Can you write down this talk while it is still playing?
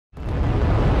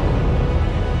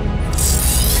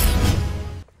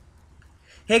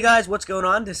Hey guys, what's going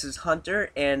on? This is Hunter,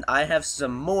 and I have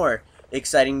some more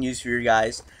exciting news for you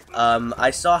guys. I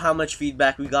saw how much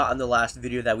feedback we got on the last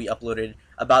video that we uploaded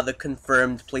about the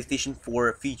confirmed PlayStation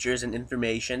 4 features and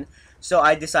information. So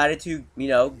I decided to,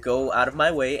 go out of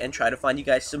my way and try to find you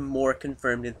guys some more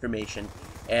confirmed information.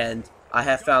 And I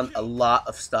have found a lot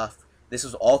of stuff. This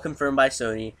was all confirmed by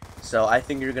Sony, so I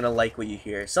think you're going to like what you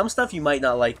hear. Some stuff you might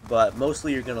not like, but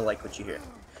mostly you're going to like what you hear.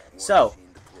 So,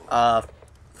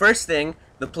 first thing,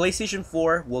 the PlayStation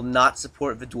 4 will not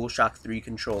support the DualShock 3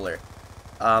 controller.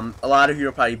 A lot of you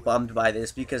are probably bummed by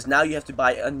this because now you have to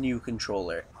buy a new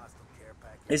controller.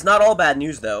 It's not all bad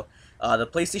news though. The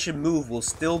PlayStation Move will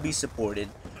still be supported,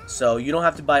 so you don't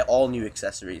have to buy all new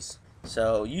accessories.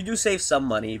 So you do save some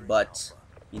money, but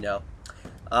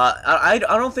I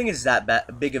don't think it's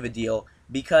that big of a deal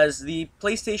because the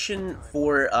PlayStation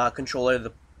 4 controller,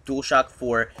 the DualShock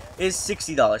 4, is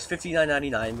 $60,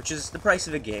 $59.99, which is the price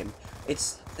of a game.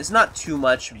 It's not too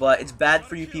much, but it's bad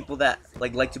for you people that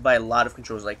like to buy a lot of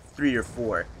controllers, like 3 or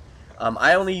 4.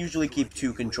 I only usually keep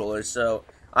 2 controllers, so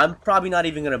I'm probably not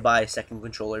even gonna buy a second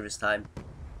controller this time.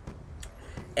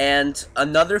 And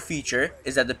another feature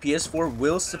is that the PS4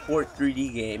 will support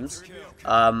 3D games.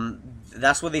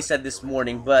 That's what they said this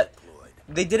morning, but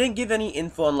they didn't give any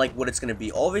info on what it's going to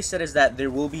be. All they said is that there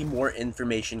will be more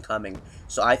information coming.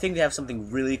 So I think they have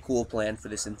something really cool planned for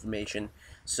this information.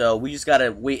 So we just got to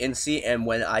wait and see, and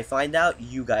when I find out,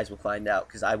 you guys will find out,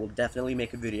 because I will definitely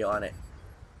make a video on it.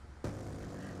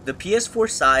 The PS4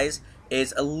 size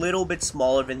is a little bit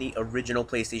smaller than the original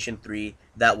PlayStation 3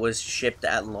 that was shipped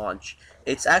at launch.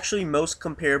 It's actually most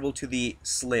comparable to the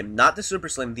Slim, not the Super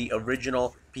Slim, the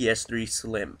original PS3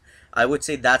 Slim. I would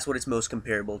say that's what it's most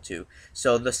comparable to.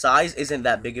 So the size isn't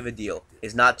that big of a deal.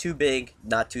 It's not too big,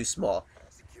 not too small.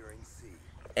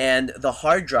 And the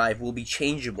hard drive will be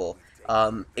changeable.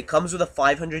 It comes with a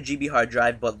 500 GB hard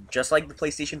drive, but just like the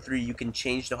PlayStation 3, you can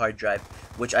change the hard drive,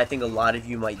 which I think a lot of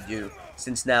you might do,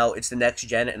 since now it's the next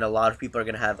gen and a lot of people are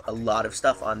going to have a lot of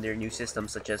stuff on their new system,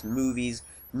 such as movies,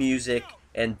 music,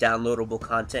 and downloadable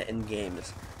content and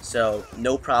games. So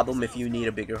no problem if you need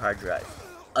a bigger hard drive.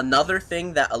 Another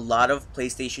thing that a lot of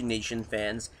PlayStation Nation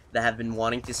fans that have been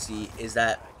wanting to see is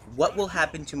that what will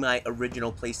happen to my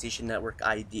original PlayStation Network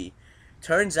ID.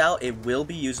 Turns out it will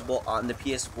be usable on the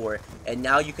PS4, and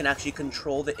now you can actually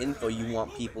control the info you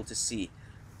want people to see.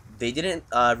 They didn't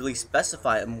really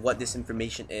specify what this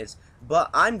information is, but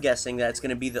I'm guessing that it's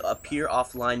going to be the appear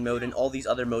offline mode and all these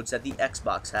other modes that the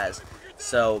Xbox has.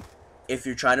 So if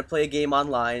you're trying to play a game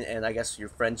online and I guess your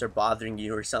friends are bothering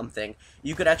you or something,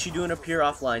 you could actually do an appear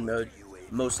offline mode,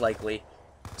 most likely,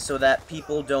 so that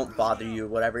people don't bother you or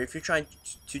whatever, if you're trying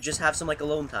to just have some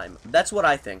alone time. That's what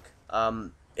I think.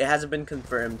 It hasn't been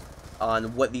confirmed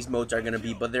on what these modes are going to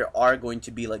be, but there are going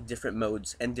to be different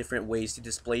modes and different ways to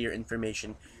display your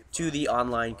information to the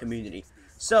online community.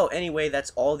 So anyway,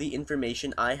 that's all the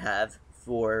information I have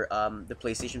for the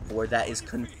PlayStation 4 that is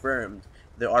confirmed.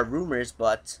 There are rumors,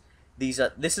 but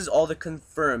this is all the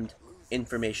confirmed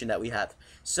information that we have.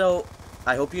 So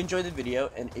I hope you enjoyed the video,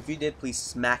 and if you did, please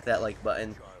smack that like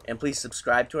button, and please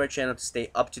subscribe to our channel to stay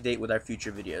up to date with our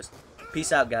future videos.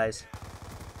 Peace out, guys.